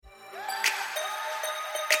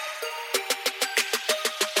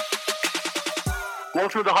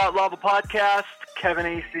Welcome to the Hot Lava Podcast. Kevin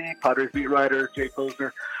AC, Padres beat writer, Jay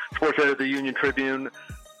Posner, sports editor of the Union Tribune.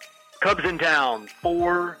 Cubs in town,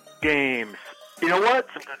 4 games. You know what?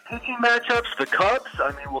 Some good pitching matchups. The Cubs,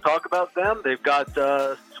 I mean, we'll talk about them. They've got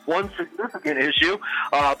one significant issue,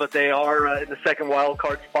 but they are in the second wild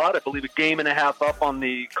card spot. I believe a game and a half up on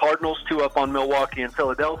the Cardinals, 2 up on Milwaukee and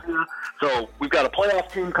Philadelphia. So we've got a playoff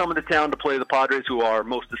team coming to town to play the Padres, who are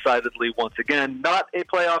most decidedly, once again, not a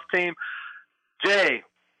playoff team. Jay,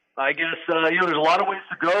 I guess, there's a lot of ways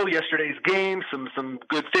to go. Yesterday's game, some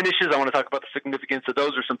good finishes. I want to talk about the significance of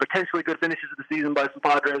those, or some potentially good finishes of the season by some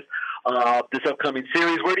Padres. This upcoming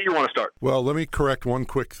series, where do you want to start? Well, let me correct one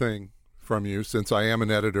quick thing from you, since I am an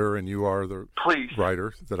editor and you are the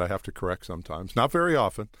writer that I have to correct sometimes. Not very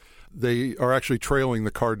often. They are actually trailing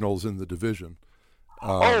the Cardinals in the division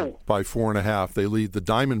by 4.5. They lead the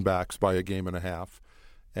Diamondbacks by a game and a half,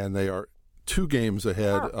 and they are 2 games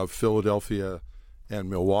ahead of Philadelphia and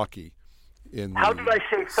Milwaukee in How did I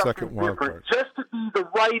say something different? Just to be the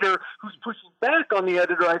writer who's pushing back on the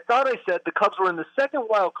editor, I thought I said the Cubs were in the second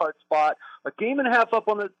wild card spot, a game and a half up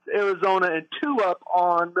on the Arizona, and 2 up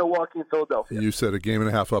on Milwaukee and Philadelphia. You said a game and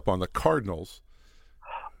a half up on the Cardinals,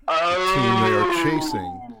 the team they are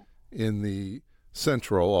chasing in the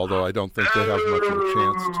Central, although I don't think they have much of a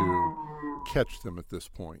chance to catch them at this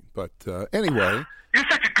point. But anyway... You're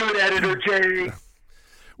such a good editor, Jay.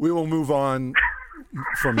 We will move on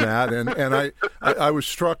from that. And I was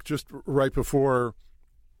struck just right before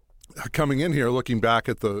coming in here, looking back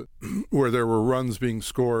at where there were runs being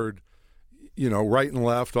scored, right and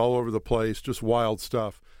left, all over the place, just wild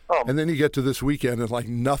stuff. Oh. And then you get to this weekend and like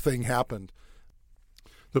nothing happened.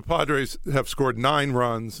 The Padres have scored 9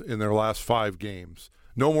 runs in their last 5 games,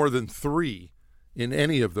 no more than 3 in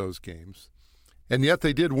any of those games. And yet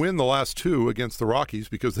they did win the last 2 against the Rockies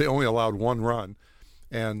because they only allowed 1 run.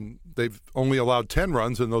 And they've only allowed 10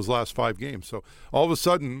 runs in those last 5 games. So all of a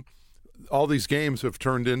sudden, all these games have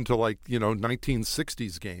turned into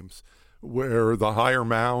 1960s games where the higher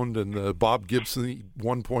mound and the Bob Gibson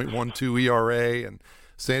 1.12 ERA and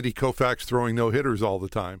Sandy Koufax throwing no-hitters all the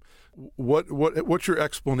time. What's your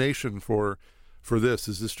explanation for this?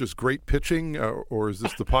 Is this just great pitching, or is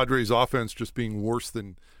this the Padres' offense just being worse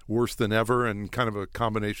than ever, and kind of a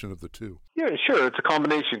combination of the two? Yeah, sure, it's a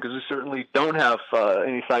combination, because we certainly don't have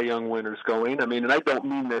any Cy Young winners going. I mean, and I don't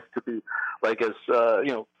mean this to be as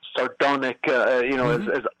sardonic, as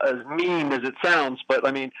mean as it sounds, but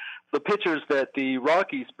I mean, the pitchers that the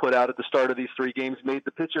Rockies put out at the start of these 3 games made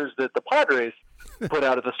the pitchers that the Padres put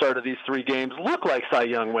out at the start of these 3 games look like Cy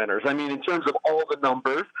Young winners. I mean, in terms of all the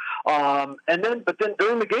numbers. But then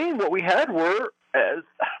during the game, what we had were,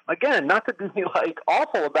 again, not to be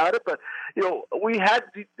awful about it, but it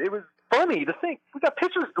was funny to think we got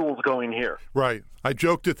pitchers duels going here. Right. I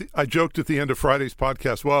joked at the end of Friday's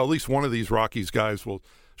podcast, well, at least one of these Rockies guys will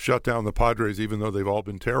shut down the Padres, even though they've all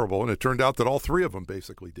been terrible. And it turned out that all 3 of them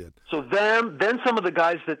basically did. So then some of the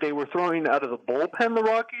guys that they were throwing out of the bullpen, the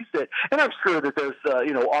Rockies, and I'm sure that there's,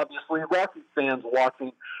 obviously Rockies fans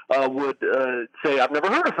watching would say, I've never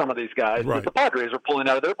heard of some of these guys that the Padres are pulling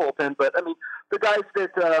out of their bullpen. But, I mean, the guys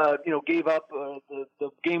that, gave up the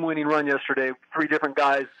game-winning run yesterday, 3 different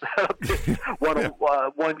guys, one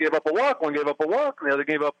gave up a walk, and the other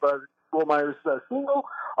gave up Will Myers' single.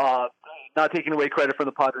 Not taking away credit for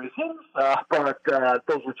the Padres' hits, but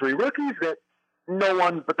those were 3 rookies that no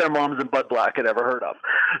one but their moms and Bud Black had ever heard of.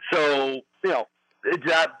 So,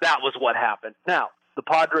 that was what happened. Now, the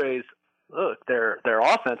Padres, look, their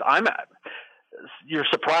offense, you're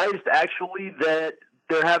surprised actually that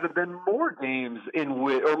there haven't been more games or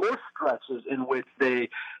more stretches in which they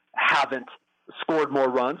haven't scored more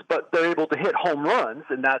runs, but they're able to hit home runs,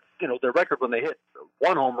 and that's, their record when they hit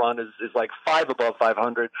 1 home run is 5 above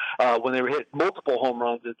 500. When they hit multiple home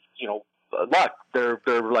runs, it's, luck. They're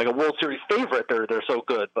like a World Series favorite. They're so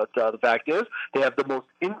good. But the fact is, they have the most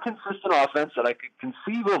inconsistent offense that I could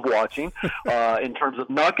conceive of watching in terms of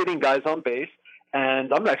not getting guys on base.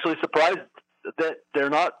 And I'm actually surprised that they're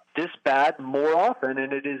not this bad more often,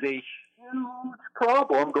 and it is a huge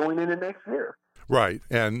problem going into next year. Right,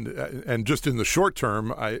 and just in the short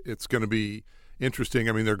term, it's going to be interesting.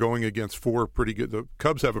 I mean, they're going against 4 pretty good. The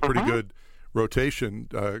Cubs have a pretty good rotation.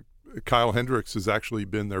 Kyle Hendricks has actually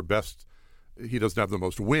been their best. He doesn't have the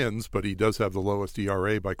most wins, but he does have the lowest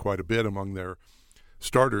ERA by quite a bit among their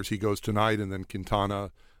starters. He goes tonight, and then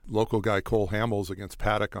Quintana, local guy Cole Hamels against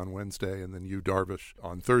Paddock on Wednesday, and then Yu Darvish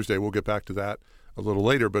on Thursday. We'll get back to that a little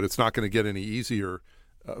later, but it's not going to get any easier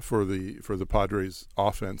for the Padres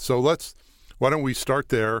offense. So why don't we start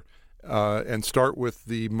there and start with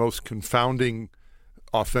the most confounding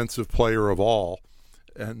offensive player of all,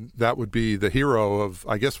 and that would be the hero of,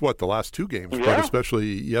 I guess, the last two games, but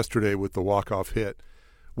especially yesterday with the walk-off hit.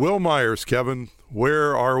 Wil Myers, Kevin,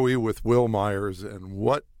 where are we with Wil Myers, and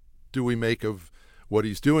what do we make of what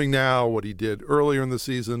he's doing now, what he did earlier in the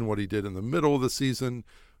season, what he did in the middle of the season?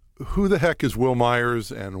 Who the heck is Wil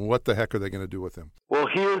Myers, and what the heck are they going to do with him? Well,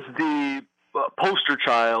 he is the poster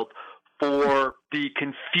child for the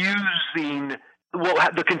confusion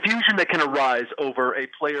that can arise over a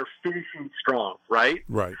player finishing strong, right?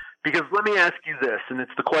 Right. Because let me ask you this, and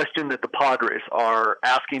it's the question that the Padres are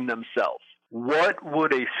asking themselves. What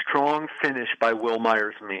would a strong finish by Wil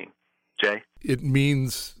Myers mean, Jay? It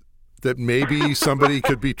means that maybe somebody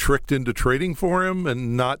could be tricked into trading for him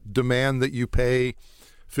and not demand that you pay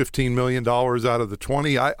 $15 million out of the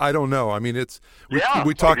 20. I don't know. I mean,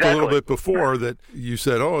 we talked a little bit before that you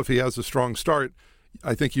said, if he has a strong start.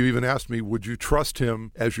 I think you even asked me, would you trust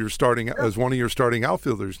him as one of your starting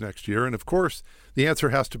outfielders next year? And of course, the answer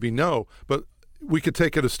has to be no. But we could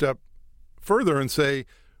take it a step further and say,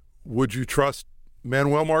 would you trust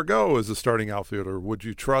Manuel Margot as a starting outfielder? Would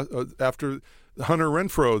you trust after Hunter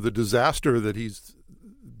Renfroe, the disaster that he's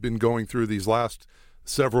been going through these last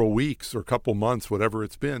several weeks or couple months, whatever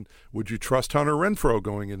it's been, would you trust Hunter Renfroe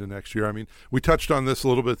going into next year? I mean, we touched on this a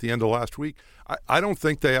little bit at the end of last week. I don't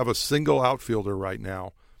think they have a single outfielder right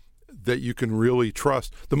now that you can really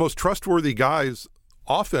trust. The most trustworthy guys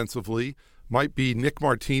offensively might be Nick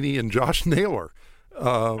Martini and Josh Naylor.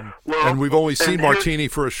 And we've only seen Martini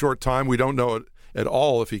for a short time. We don't know at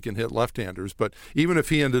all if he can hit left-handers. But even if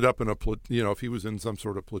he ended up in if he was in some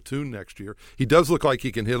sort of platoon next year, he does look like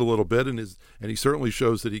he can hit a little bit, and he certainly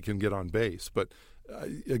shows that he can get on base. But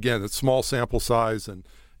again, it's small sample size and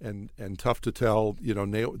tough to tell.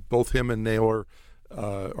 Both him and Naylor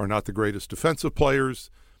are not the greatest defensive players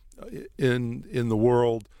in the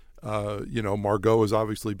world. Margot is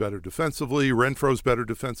obviously better defensively. Renfroe's better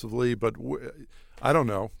defensively, but I don't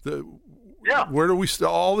know. Where do we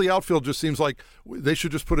all the outfield just seems like they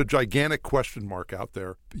should just put a gigantic question mark out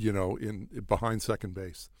there, in behind second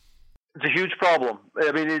base. It's a huge problem.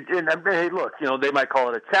 I mean, hey, look, they might call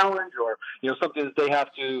it a challenge or, something that they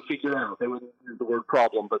have to figure out. They wouldn't use the word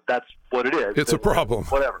problem, but that's what it is. It's a problem.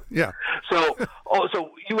 Whatever. Yeah. So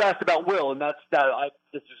you asked about Will, and that's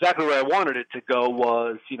exactly where I wanted it to go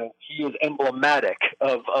was, he is emblematic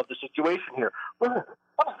of the situation here. Well,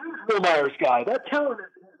 I'm a huge Wil Myers guy. That talent is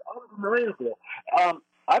undeniable.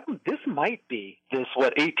 This might be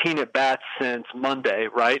 18 at bats since Monday,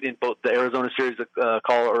 right? In both the Arizona series, the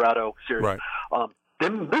Colorado series. Right.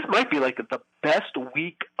 This might be like the best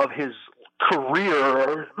week of his career,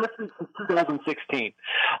 or since 2016.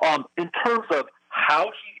 In terms of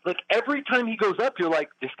how every time he goes up, you're like,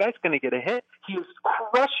 this guy's going to get a hit. He is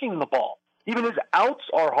crushing the ball. Even his outs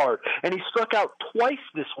are hard, and he struck out twice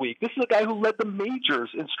this week. This is a guy who led the majors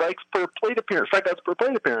in strikeouts per plate appearance,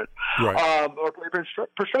 right. Or plate appearance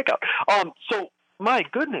per strikeout. So, my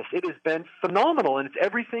goodness, it has been phenomenal, and it's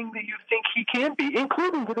everything that you think he can be,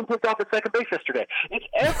 including getting picked off at second base yesterday. It's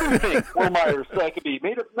everything Wil Myers could be.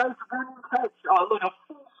 Made a nice running catch, a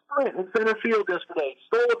full sprint in center field yesterday.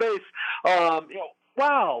 Stole a base.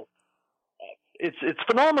 Wow. It's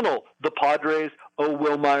phenomenal. The Padres owe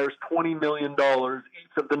Wil Myers $20 million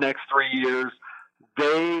each of the next 3 years.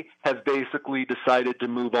 They have basically decided to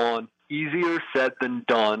move on. Easier said than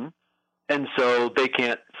done. And so they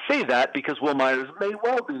can't say that because Wil Myers may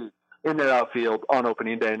well be in their outfield on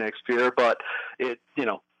opening day next year. But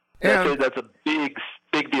that's a big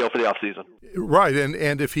deal for the offseason. Right.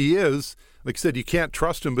 And if he is, like I said, you can't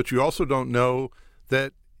trust him, but you also don't know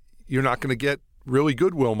that you're not going to get really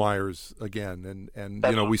good Wil Myers again,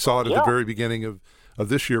 and we saw it at the very beginning of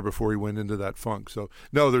this year before he went into that funk. So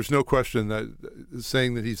no, there's no question that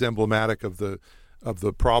saying that he's emblematic of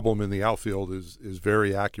the problem in the outfield is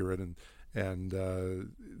very accurate, and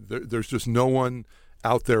there's just no one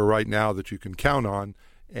out there right now that you can count on,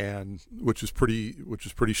 and which is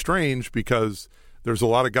pretty strange because there's a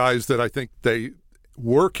lot of guys that I think they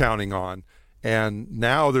were counting on. And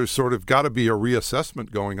now there's sort of got to be a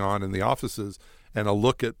reassessment going on in the offices and a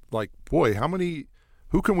look at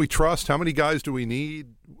who can we trust? How many guys do we need?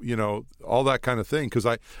 All that kind of thing. Because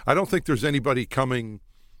I don't think there's anybody coming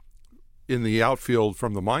in the outfield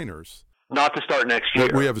from the minors. Not to start next year.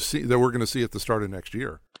 That we're going to see at the start of next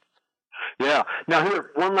year. Yeah. Now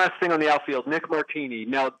here, one last thing on the outfield. Nick Martini.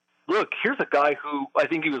 Now, look, here's a guy who I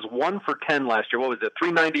think he was 1 for 10 last year. What was it?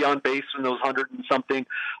 390 on base in those 100 and something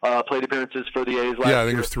plate appearances for the A's last year. Yeah, I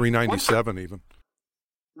think it was 397 even.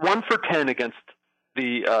 1 for 10 against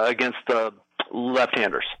the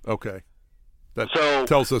left-handers. Okay, that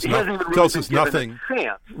tells us nothing.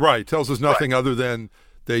 Right, tells us nothing other than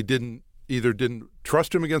they didn't either didn't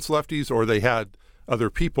trust him against lefties or they had other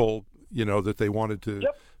people, that they wanted to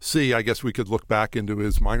see. I guess we could look back into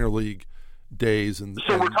his minor league days and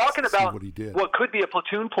we're talking about what he did. What could be a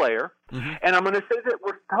platoon player, and I'm going to say that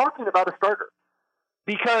we're talking about a starter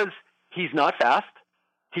because he's not fast.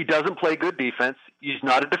 He doesn't play good defense. He's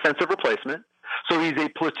not a defensive replacement, so he's a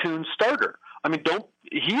platoon starter. I mean,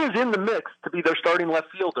 he is in the mix to be their starting left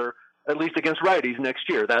fielder, at least against righties next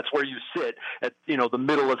year. That's where you sit at, the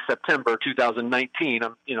middle of September 2019.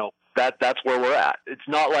 That's where we're at. It's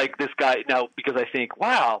not like this guy now, because I think,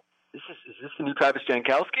 wow, is this the new Travis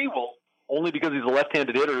Jankowski? Well, only because he's a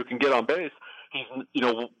left-handed hitter who can get on base. He's,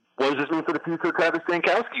 what does this mean for the future of Travis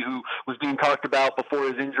Jankowski, who was being talked about before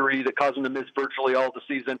his injury that caused him to miss virtually all the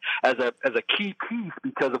season as a key piece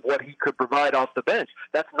because of what he could provide off the bench?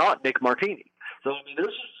 That's not Nick Martini. So, I mean, there's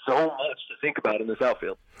just so much to think about in this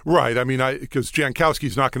outfield. Right. I mean, because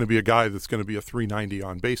Jankowski's not going to be a guy that's going to be a 390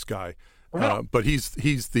 on base guy, but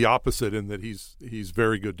he's the opposite in that he's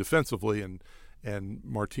very good defensively, and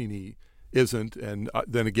Martini isn't. And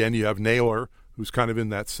then again, you have Naylor, who's kind of in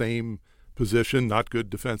that same position, not good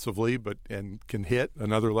defensively, and can hit,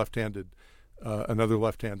 another left-handed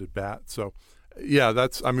bat. So, yeah,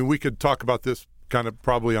 we could talk about this kind of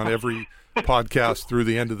probably on every podcast through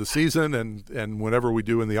the end of the season and whenever we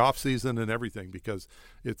do in the off season and everything, because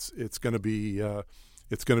it's going to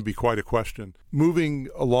be quite a question. Moving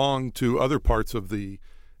along to other parts of the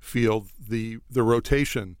field, the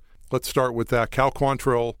rotation. Let's start with that. Cal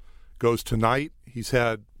Quantrill goes tonight. He's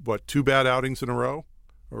had two bad outings in a row,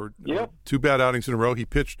 or two bad outings in a row. He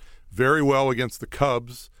pitched very well against the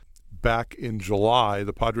Cubs back in July.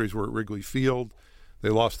 The Padres were at Wrigley Field. They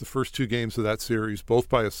lost the first two games of that series, both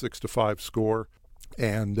by a 6-5 score.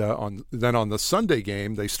 And on the Sunday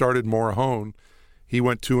game, they started Morejon. He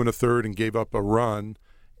went 2 1/3 and gave up a run.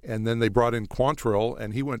 And then they brought in Quantrill,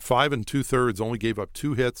 and he went 5 2/3, only gave up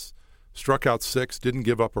 2 hits, struck out 6, didn't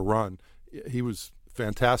give up a run. He was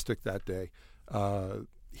fantastic that day.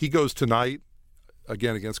 He goes tonight,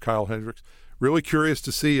 again, against Kyle Hendricks. Really curious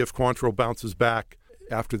to see if Quantrill bounces back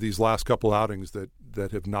after these last couple outings that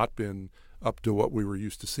have not been up to what we were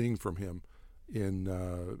used to seeing from him in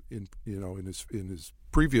his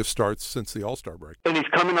previous starts since the All-Star break. And he's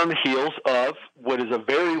coming on the heels of what is a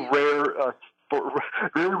very rare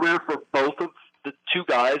for both of the two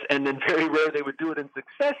guys, and then very rare they would do it in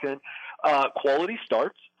succession, quality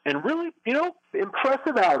starts and really,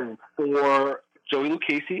 impressive outings for Joey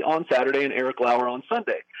Lucchesi on Saturday and Eric Lauer on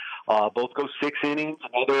Sunday. Both go 6 innings,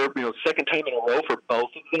 another, second time in a row for both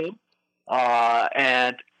of them.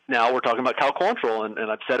 And now we're talking about Cal Quantrill,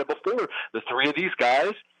 and I've said it before, the three of these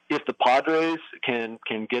guys, if the Padres can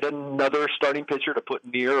get another starting pitcher to put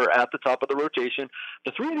near or at the top of the rotation,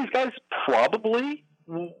 the three of these guys probably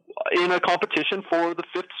in a competition for the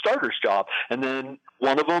 5th starter's job. And then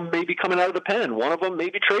one of them may be coming out of the pen. One of them may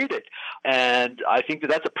be traded. And I think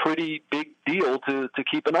that's a pretty big deal to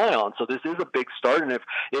keep an eye on. So this is a big start. And if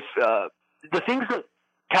the things that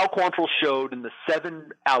Cal Quantrill showed in the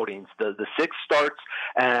 7 outings, the 6 starts,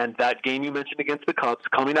 and that game you mentioned against the Cubs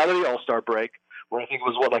coming out of the All-Star break, where I think it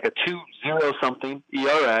was a 2.0 something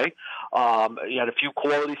ERA. He had a few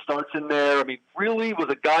quality starts in there. I mean, really was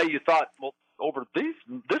a guy you thought, well, over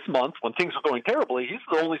this month when things were going terribly, he's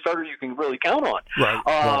the only starter you can really count on.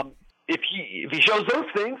 Right. If he shows those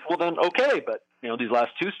things, well then okay. But these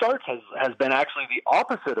last 2 starts has been actually the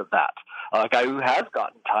opposite of that. A guy who has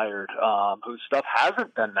gotten tired, whose stuff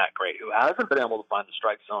hasn't been that great, who hasn't been able to find the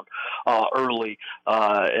strike zone early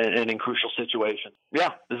and in crucial situations. Yeah,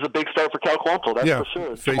 this is a big start for Cal Quantrill, that's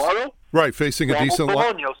for sure. Tomorrow, right, facing a decent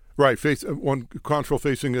lineup. Right, Quantrill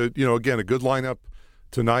facing a good lineup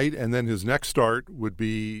tonight, and then his next start would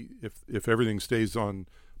be if everything stays on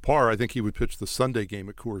par. I think he would pitch the Sunday game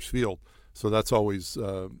at Coors Field, so that's always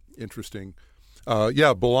interesting.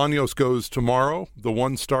 Bolaños goes tomorrow. The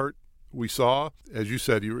one start we saw, as you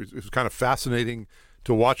said, it was kind of fascinating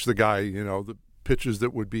to watch the guy. The pitches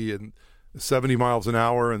that would be in 70 miles an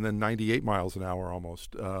hour and then 98 miles an hour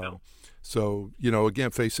almost. So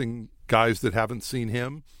again, facing guys that haven't seen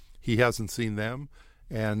him, he hasn't seen them,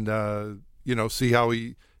 and see how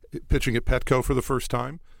he pitching at Petco for the first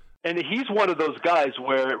time. And he's one of those guys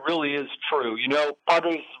where it really is true.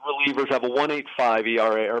 Padres relievers have a 1.85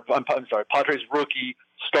 ERA, or I'm sorry, Padres rookie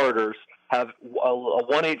starters have a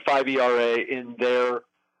 1.85 ERA in their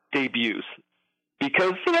debuts.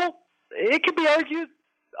 Because, it can be argued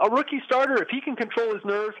a rookie starter, if he can control his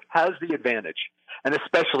nerves, has the advantage. And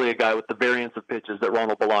especially a guy with the variance of pitches that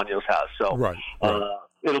Ronald Bolaños has. So right.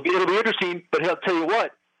 It'll be interesting, but he'll tell you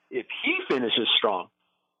what, if he finishes strong,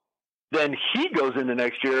 then he goes into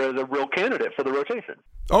next year as a real candidate for the rotation.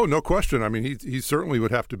 Oh, no question. I mean, he certainly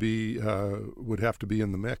would have to be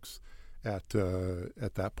in the mix at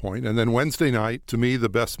that point. And then Wednesday night, to me, the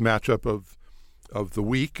best matchup of the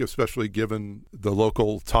week, especially given the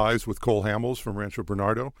local ties with Cole Hamels from Rancho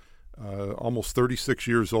Bernardo, almost 36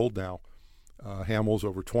 years old now. Hamels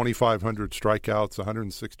over 2,500 strikeouts,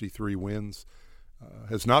 163 wins,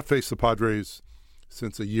 has not faced the Padres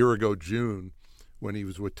since a year ago, June, when he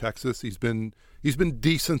was with Texas. He's been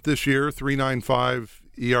decent this year, 3.95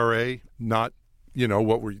 ERA, not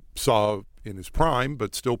what we saw in his prime,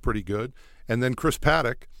 but still pretty good. And then Chris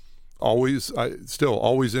Paddack, always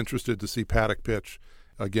interested to see Paddack pitch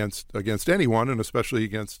against anyone, and especially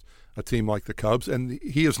against a team like the Cubs. And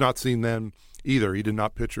he has not seen them either. He did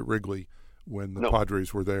not pitch at Wrigley when the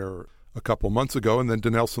Padres were there a couple months ago. And then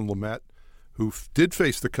Dinelson Lamet, who did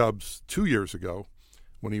face the Cubs 2 years ago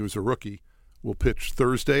when he was a rookie, will pitch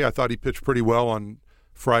Thursday. I thought he pitched pretty well on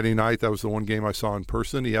Friday night. That was the one game I saw in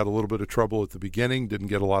person. He had a little bit of trouble at the beginning, didn't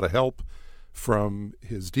get a lot of help from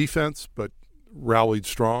his defense, but rallied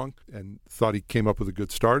strong and thought he came up with a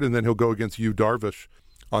good start. And then he'll go against Yu Darvish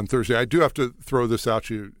on Thursday. I do have to throw this out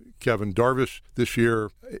to you, Kevin. Darvish this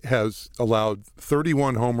year has allowed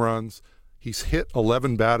 31 home runs. He's hit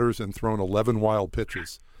 11 batters and thrown 11 wild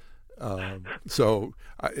pitches. So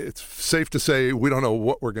it's safe to say we don't know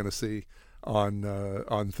what we're going to see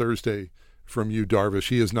on Thursday from Yu Darvish.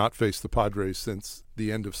 He has not faced the Padres since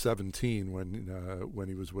the end of 2017 when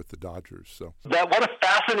he was with the Dodgers. So what a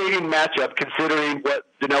fascinating matchup, considering what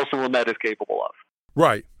Dinelson Lamet is capable of.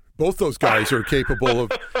 Right. Both those guys are capable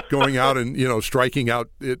of going out and striking out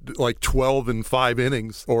it like 12 in 5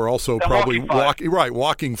 innings, or also probably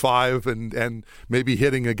walking 5 and maybe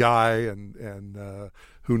hitting a guy and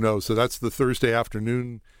who knows. So that's the Thursday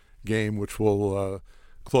afternoon game, which will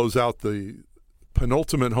close out the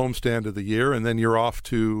penultimate homestand of the year, and then you're off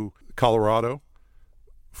to Colorado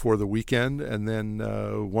for the weekend, and then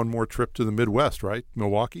one more trip to the Midwest, right?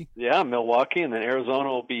 Milwaukee? Yeah, Milwaukee, and then Arizona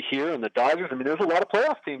will be here, and the Dodgers. I mean, there's a lot of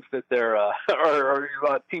playoff teams that they're are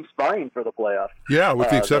teams vying for the playoffs. Yeah,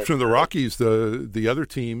 with the exception of the Rockies, the other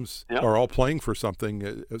teams are all playing for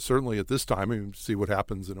something, certainly at this time. I mean, see what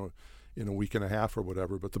happens in a week and a half or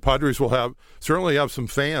whatever. But the Padres will certainly have some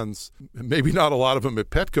fans, maybe not a lot of them at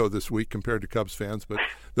Petco this week compared to Cubs fans, but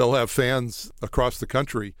they'll have fans across the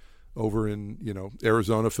country over in,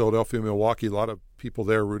 Arizona, Philadelphia, Milwaukee. A lot of people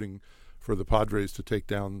there rooting for the Padres to take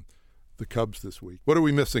down the Cubs this week. What are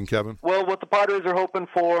we missing, Kevin? Well, what the Padres are hoping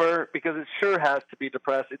for, because it sure has to be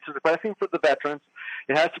depressing. It's depressing for the veterans.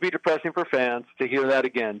 It has to be depressing for fans to hear that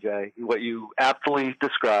again, Jay. What you aptly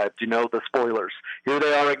described, the spoilers. Here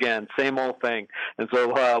they are again, same old thing. And so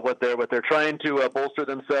what they're trying to bolster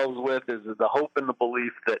themselves with is the hope and the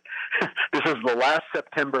belief that this is the last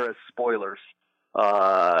September as spoilers.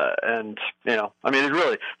 It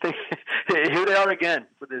really, here they are again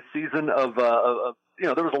for this season of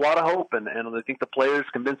there was a lot of hope, and I think the players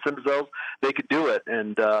convinced themselves they could do it.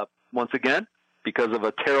 And once again, because of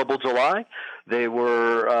a terrible July, they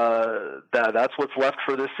were that's what's left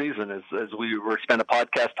for this season. As we spent a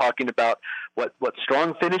podcast talking about what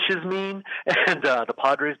strong finishes mean, and the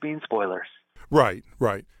Padres being spoilers. Right.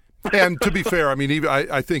 And to be fair, I mean,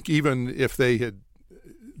 I think even if they had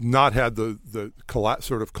not had the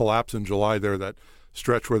collapse in July there, that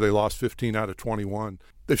stretch where they lost 15 out of 21,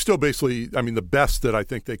 they've still basically, I mean, the best that I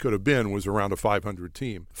think they could have been was around a 500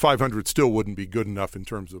 team. 500 still wouldn't be good enough in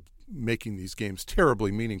terms of making these games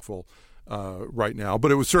terribly meaningful right now,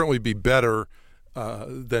 but it would certainly be better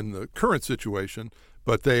than the current situation.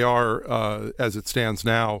 But they are, as it stands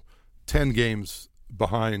now, 10 games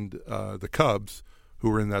behind the Cubs,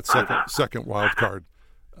 who are in that second wild card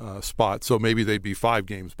spot. So maybe they'd be 5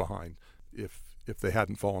 games behind if they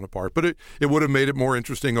hadn't fallen apart. But it would have made it more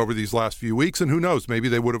interesting over these last few weeks. And who knows, maybe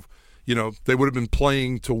they would have, they would have been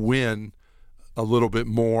playing to win a little bit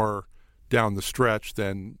more down the stretch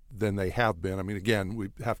than they have been. I mean, again, we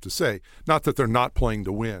have to say, not that they're not playing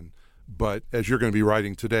to win, but as you're going to be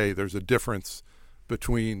writing today, there's a difference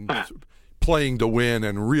between playing to win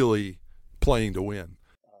and really playing to win.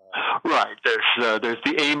 Right. There's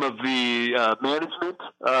the aim of the management,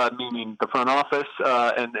 meaning the front office,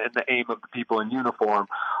 and the aim of the people in uniform.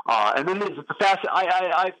 And then there's the fast.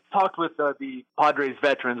 I've talked with the Padres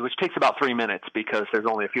veterans, which takes about 3 minutes because there's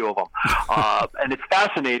only a few of them. And it's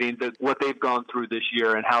fascinating that what they've gone through this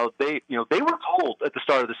year and how they were told at the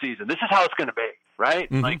start of the season, this is how it's going to be, right?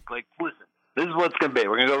 Mm-hmm. Like, listen. This is what it's going to be.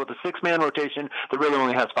 We're going to go with a 6-man rotation that really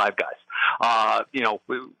only has 5 guys.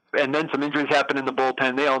 And then some injuries happened in the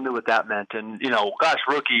bullpen. They all knew what that meant. And,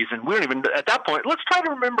 rookies. And we don't even, at that point, let's try to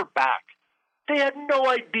remember back. They had no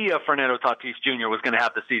idea Fernando Tatis Jr. was going to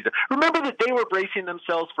have the season. Remember that they were bracing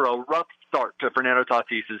themselves for a rough start to Fernando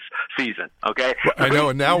Tatis' season, okay? I know,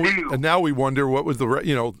 and now we wonder what was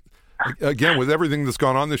again, with everything that's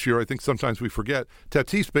gone on this year, I think sometimes we forget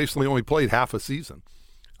Tatis basically only played half a season.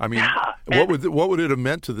 I mean, what would it have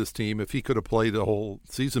meant to this team if he could have played a whole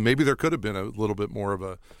season? Maybe there could have been a little bit more of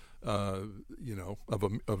a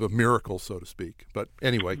of a miracle, so to speak. But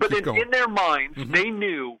anyway, but keep going. In their minds, they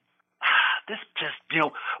knew this just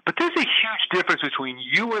But there's a huge difference between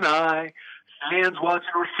you and I, fans watching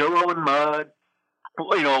Orsillo and Mud,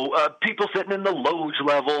 people sitting in the Loge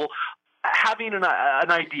level, having an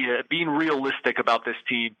idea, being realistic about this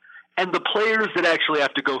team, and the players that actually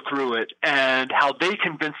have to go through it and how they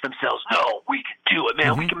convince themselves, no, we can do it,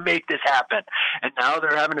 man. We can make this happen. And now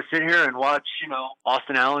they're having to sit here and watch,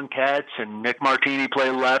 Austin Allen catch and Nick Martini play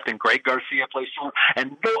left and Greg Garcia play short.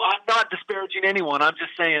 And no, I'm not disparaging anyone. I'm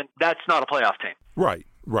just saying that's not a playoff team. Right.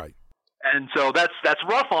 And so that's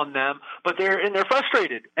rough on them, but they're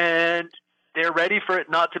frustrated and they're ready for it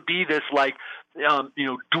not to be this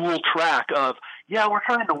dual track of, we're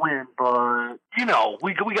trying to win, but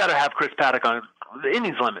we got to have Chris Paddock on the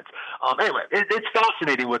innings limits. Anyway, it's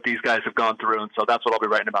fascinating what these guys have gone through, and so that's what I'll be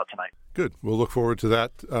writing about tonight. Good. We'll look forward to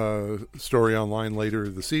that story online later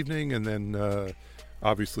this evening, and then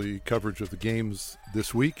obviously coverage of the games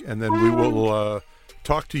this week, and then we will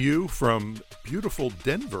talk to you from beautiful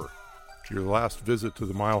Denver, your last visit to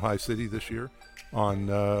the Mile High City this year,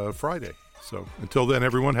 on Friday. So until then,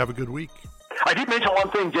 everyone, have a good week. I did mention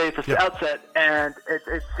one thing, Jay, at the outset, and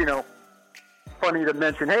it's funny to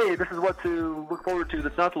mention, hey, this is what to look forward to,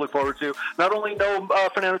 that's not to look forward to. Not only no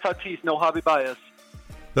Fernando Tatis, no Javi Baez.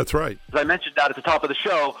 That's right. As I mentioned that at the top of the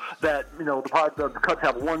show, that the Cubs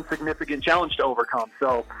have one significant challenge to overcome.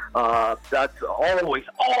 So that's always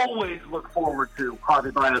look forward to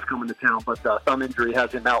Javi Baez coming to town, but some injury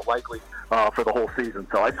has him out likely for the whole season.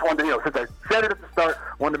 So I just wanted to, since I said it at the start,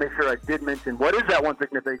 wanted to make sure I did mention what is that one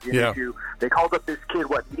significant issue. They called up this kid,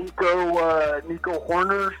 Nico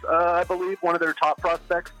Horners, I believe, one of their top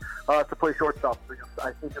prospects, to play shortstop. So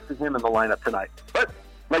I think you'll see him in the lineup tonight. But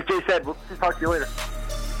like Jay said, we'll talk to you later.